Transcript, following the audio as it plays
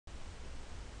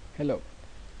Hello,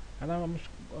 and I'm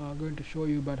going to show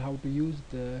you about how to use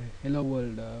the Hello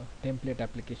World template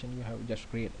application you have just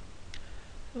created.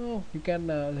 So you can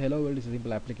Hello World is a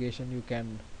simple application. You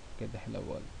can get the Hello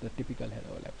World, the typical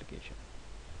Hello World application.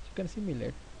 So you can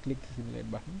simulate, click the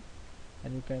simulate button,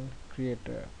 and you can create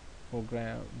a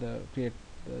program. You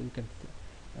can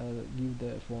give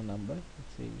the phone number.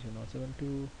 Let's say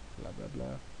 072 blah blah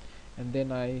blah, and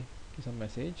then I give some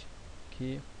message.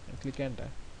 Okay, and click enter.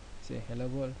 Say Hello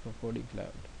World from Coding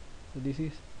Cloud. So this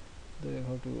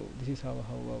is how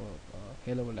our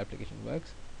Hello World application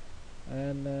works,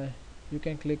 and you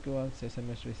can click once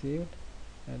SMS received,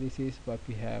 and this is what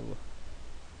we have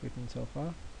written so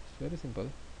far. It's very simple.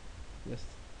 Just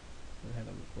Hello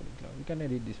World Coding Cloud. You can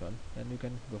edit this one, and you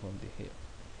can go from the here.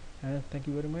 And thank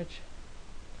you very much.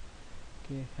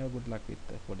 Okay, have good luck with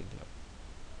the Coding Cloud.